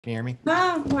Can you hear me?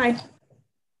 Ah, hi.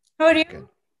 How are you? Good.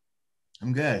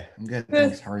 I'm good. I'm good. Good.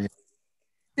 Thanks. How are you?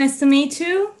 Nice to meet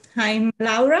you. I'm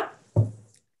Laura.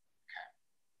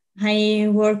 I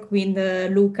work with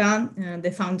Luca,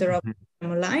 the founder of Mhm.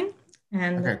 Online.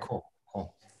 And Okay, cool.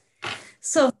 Cool.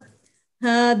 so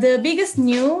the biggest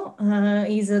new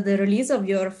is the release of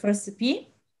your first EP,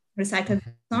 Recycled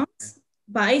Mhm. Songs,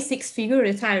 by Six Figure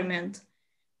Retirement.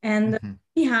 And Mhm.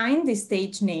 behind the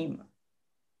stage name.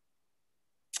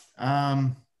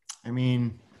 Um, I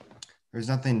mean, there's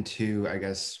nothing too, I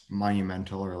guess,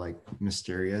 monumental or like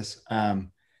mysterious.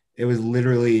 It was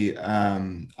literally,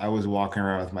 I was walking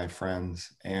around with my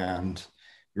friends and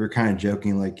we were kind of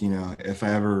joking, like, if I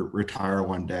ever retire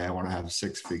one day, I want to have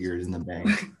six figures in the bank.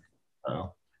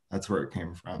 So that's where it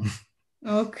came from.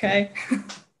 Yeah. Okay.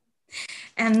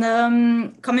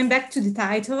 And coming back to the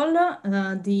title,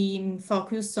 the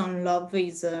focus on love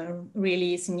is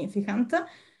really significant.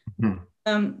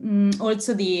 Mhm.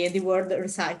 Also, the word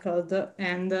recycled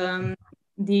and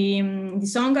the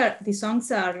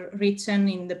songs are written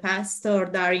in the past or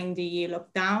during the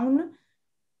lockdown.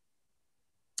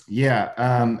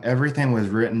 Yeah, everything was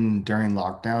written during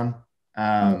lockdown.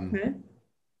 Um, Okay.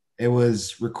 it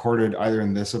was recorded either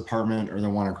in this apartment or the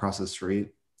one across the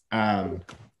street. Um,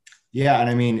 yeah, and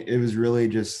I mean, it was really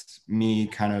just me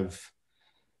kind of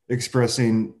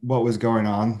expressing what was going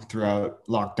on throughout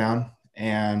lockdown.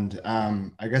 And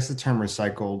I guess the term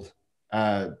recycled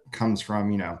comes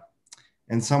from,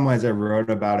 in some ways I wrote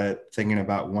about it thinking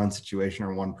about one situation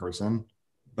or one person.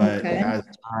 But Okay. as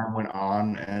time went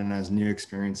on and as new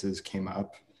experiences came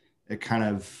up, it kind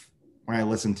of, when I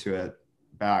listened to it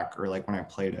back or like when I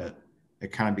played it,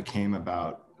 it kind of became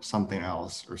about something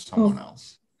else or someone Oh,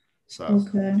 else. So,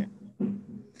 okay. yeah.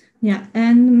 Yeah,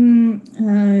 and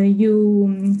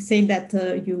you say that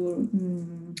you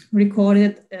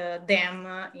recorded them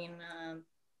in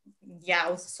the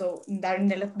house. So during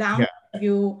the lockdown, Yeah.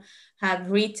 you have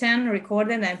written,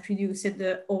 recorded, and produced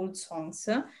the old songs.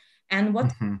 And what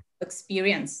Mhm.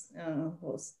 experience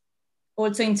was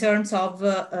also in terms of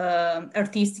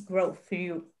artistic growth for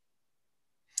you?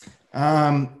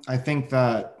 I think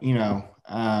that,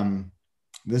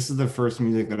 this is the first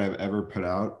music that I've ever put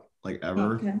out, like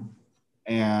ever. Okay.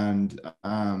 And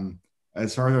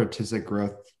as far as artistic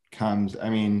growth comes, I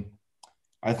mean,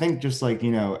 I think just like,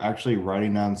 actually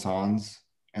writing down songs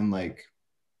and like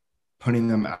putting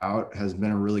them out has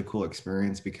been a really cool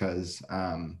experience because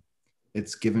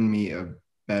it's given me a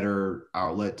better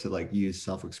outlet to like use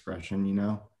self-expression,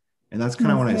 And that's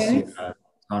kind of when I see Okay. it as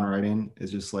songwriting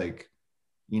is just like,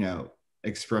 you know,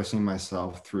 expressing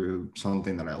myself through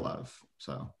something that I love.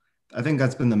 So I think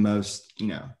that's been the most,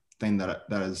 thing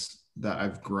that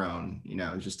I've grown,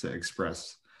 just to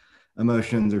express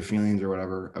emotions or feelings or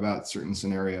whatever about certain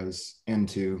scenarios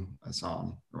into a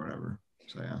song or whatever.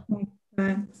 So yeah.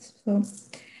 Okay. So,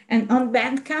 and on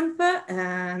Bandcamp,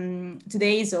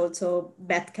 today is also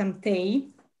Bandcamp Day,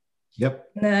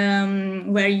 Yep.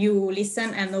 where you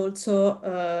listen and also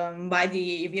by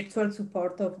the virtual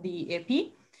support of the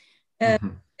EP. Uh, Hmm.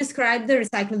 Describe the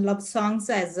recycled love songs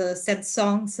as sad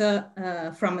songs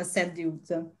from a sad dude.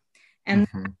 And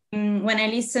Hmm. when I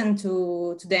listen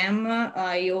to them,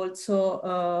 I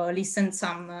also listen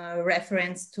some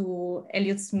reference to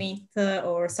Elliott Smith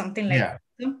or something like Yeah.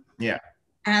 that. Yeah.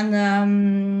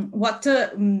 And what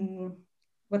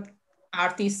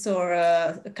artists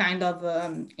or kind of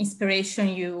inspiration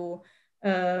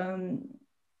um,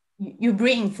 you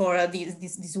bring for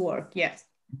this work? Yes.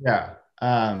 Yeah.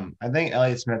 I think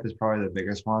Elliott Smith is probably the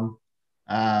biggest one.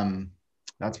 Um,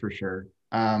 that's for sure.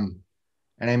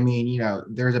 And I mean,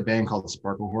 there's a band called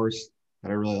Sparkle Horse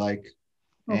that I really like,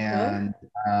 Okay. and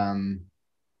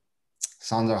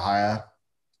Sons Ohio.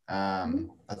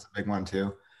 That's a big one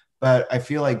too. But I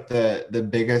feel like the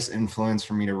biggest influence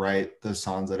for me to write the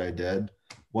songs that I did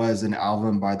was an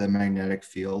album by the Magnetic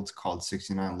Fields called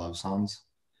 69 Love Songs.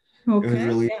 It was Okay.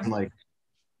 released Yeah. in like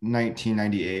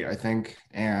 1998, I think.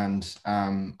 And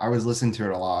I was listening to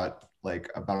it a lot,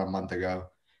 like about a month ago.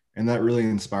 And that really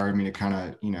inspired me to kind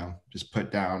of, just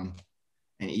put down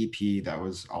an EP that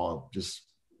was all just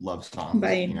love songs.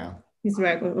 By his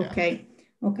record. Yeah, Okay.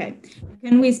 Okay.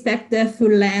 Can we expect the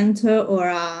full length or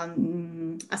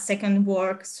a second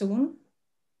work soon?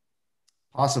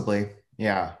 possibly.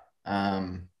 Yeah.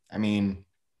 I mean,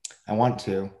 I want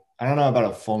to. I don't know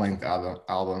about a full length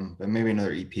album, but maybe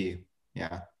another EP.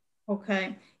 Yeah.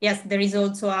 Okay. Yes, there is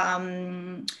also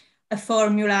a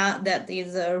formula that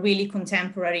is really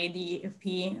contemporary, the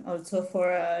EP, also for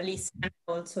listen,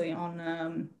 also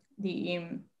on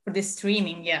for the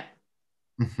streaming. Yeah.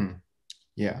 Hmm.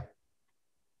 Yeah.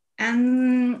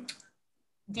 And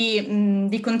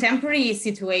The contemporary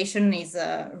situation is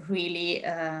really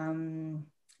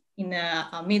in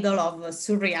a middle of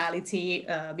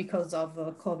surreality because of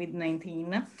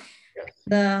COVID-19.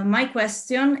 Yes. My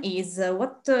question is,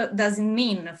 what does it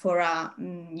mean for a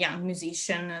young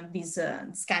musician, this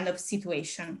kind of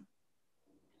situation?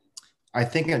 I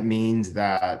think it means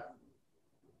that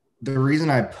the reason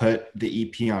I put the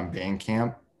EP on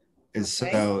Bandcamp is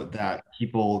so that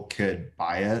people could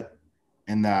buy it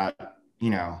and that,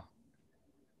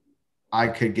 I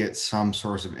could get some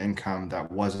source of income that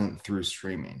wasn't through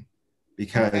streaming.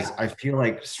 Because I feel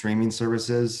like streaming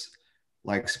services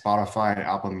like Spotify and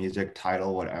Apple Music,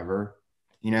 Tidal, whatever,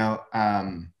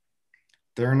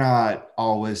 they're not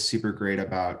always super great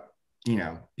about,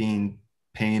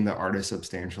 paying the artist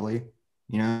substantially,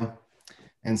 you know?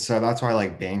 And so that's why I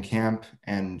like Bandcamp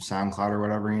and SoundCloud or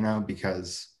whatever,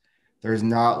 because there's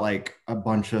not like a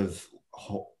bunch of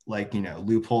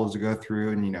loopholes to go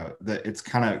through, and that it's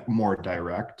kind of more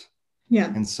direct. Yeah.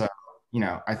 And so,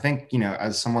 I think,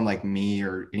 as someone like me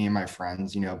or any of my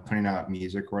friends, putting out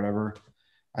music or whatever,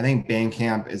 I think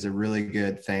Bandcamp is a really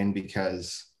good thing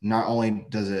because not only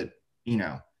does it,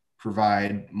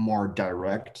 provide more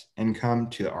direct income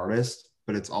to the artist,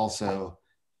 but it's also,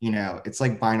 it's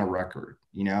like buying a record,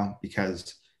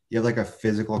 because you have like a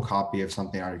physical copy of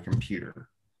something on your computer,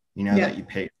 that you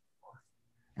pay for.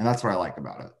 And that's what I like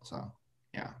about it. So,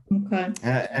 yeah. Okay.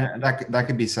 And that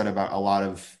could be said about a lot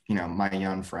of, my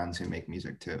young friends who make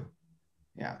music too.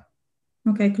 Yeah.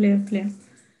 Okay, clear.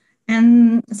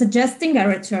 And suggesting a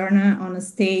return on a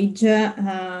stage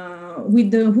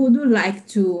with who would you like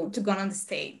to go on the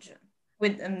stage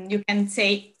with? You can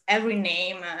say every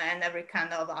name and every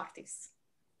kind of artist.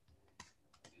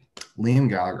 Liam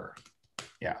Gallagher.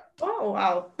 Yeah. Oh,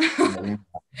 wow.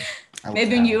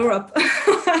 Maybe in Europe.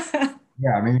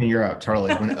 Yeah, maybe in Europe,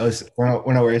 totally.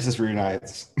 When Oasis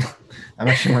reunites. I'm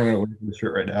actually wearing an Oasis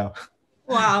shirt right now.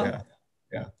 Wow.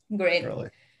 Yeah. Great. Totally.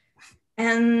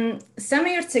 And some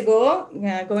years ago,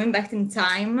 going back in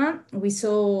time, we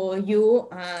saw you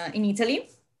in Italy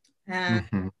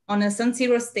on a San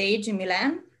Siro stage in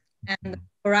Milan. And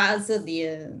for us,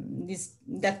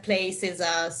 that place is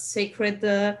a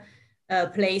sacred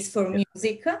place for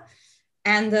music.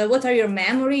 And what are your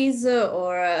memories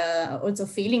or also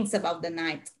feelings about the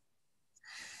night?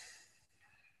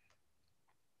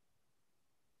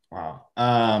 Wow.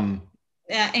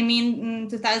 I mean,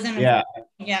 2000. Yeah.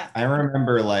 I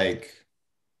remember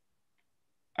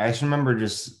I just remember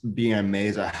just being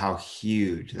amazed at how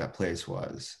huge that place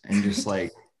was. And just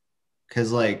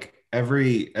because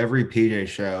every PJ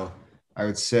show, I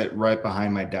would sit right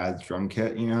behind my dad's drum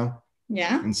kit,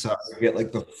 Yeah. And so I get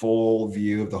like the full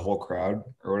view of the whole crowd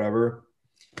or whatever.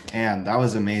 And that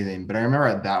was amazing. But I remember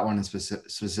at that one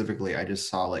specifically, I just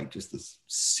saw just this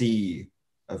sea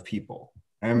of people.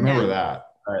 I remember that.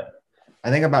 But I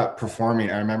think about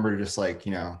performing, I remember just I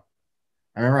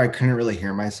remember I couldn't really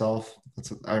hear myself.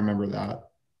 I remember that.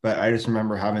 But I just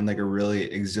remember having a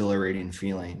really exhilarating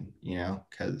feeling,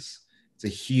 because it's a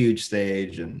huge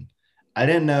stage. And I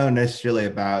didn't know necessarily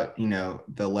about,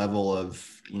 the level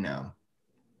of,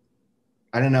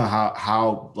 I didn't know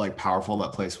how powerful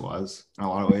that place was in a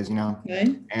lot of ways,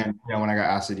 Okay. And when I got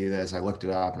asked to do this, I looked it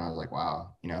up and I was like,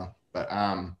 wow, But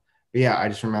yeah, I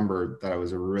just remember that it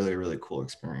was a really, really cool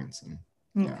experience. And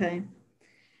okay.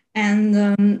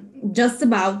 And just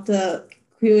about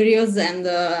curious, and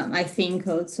I think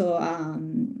also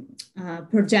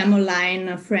per jam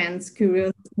online friends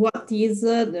curious, what is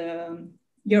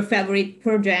your favorite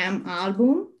per jam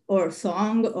album or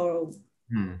song or?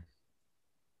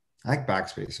 I like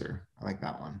Backspacer. I like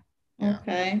that one. Yeah.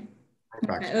 Okay.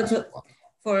 Also,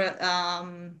 for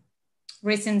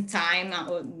recent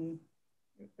time,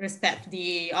 respect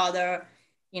the other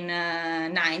in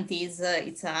 90s,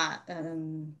 it's a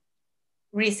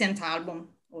recent album.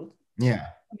 Yeah.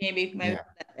 Maybe. Yeah.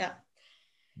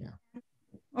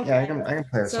 Okay. Yeah, I can play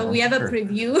so we have a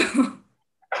preview.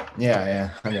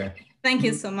 Yeah. Okay. Thank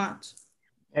you so much.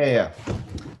 Yeah.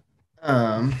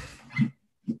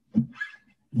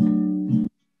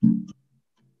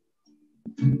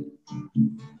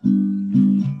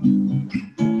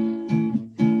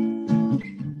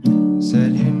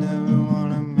 Said you never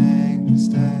want to make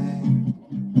mistakes.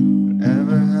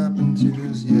 Whatever happened to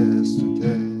those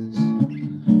yesterdays? I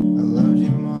loved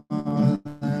you more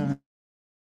than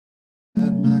I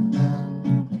did back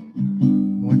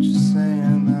then. What you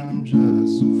saying that I'm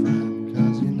just a friend?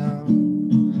 'Cause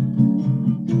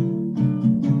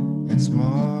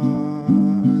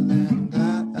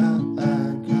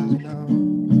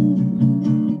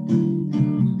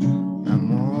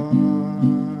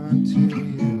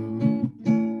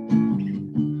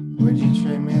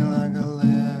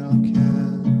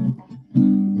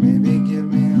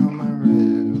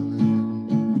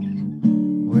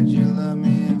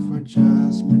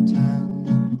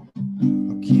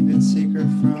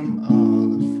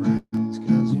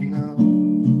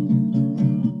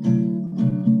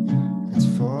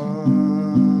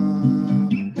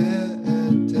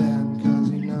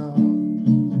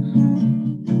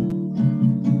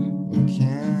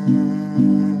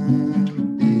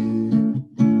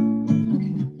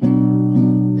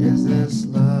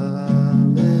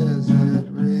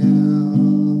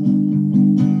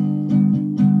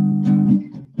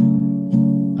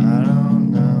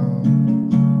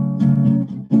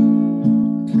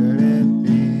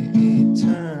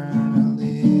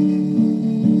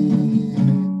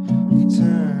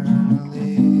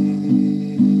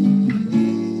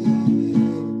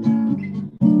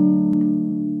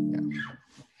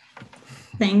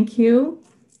you.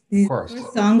 This Of course. is the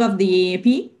first song of the EP,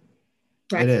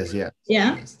 right? It is, yeah.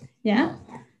 Yeah, yeah.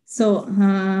 So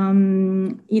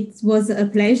it was a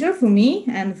pleasure for me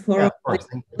and for the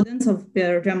students of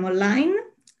Pearl Jam Online.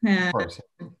 Of course.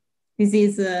 This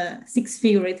is Six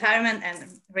Figure Retirement and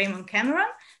Raymond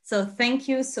Cameron. So thank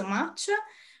you so much.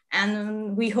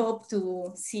 And we hope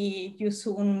to see you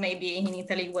soon, maybe in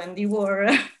Italy when the war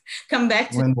come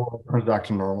back. When the war comes back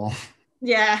to normal.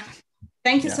 Yeah.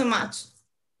 Thank you so much.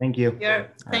 Thank you.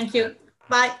 Thank you.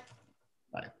 Bye.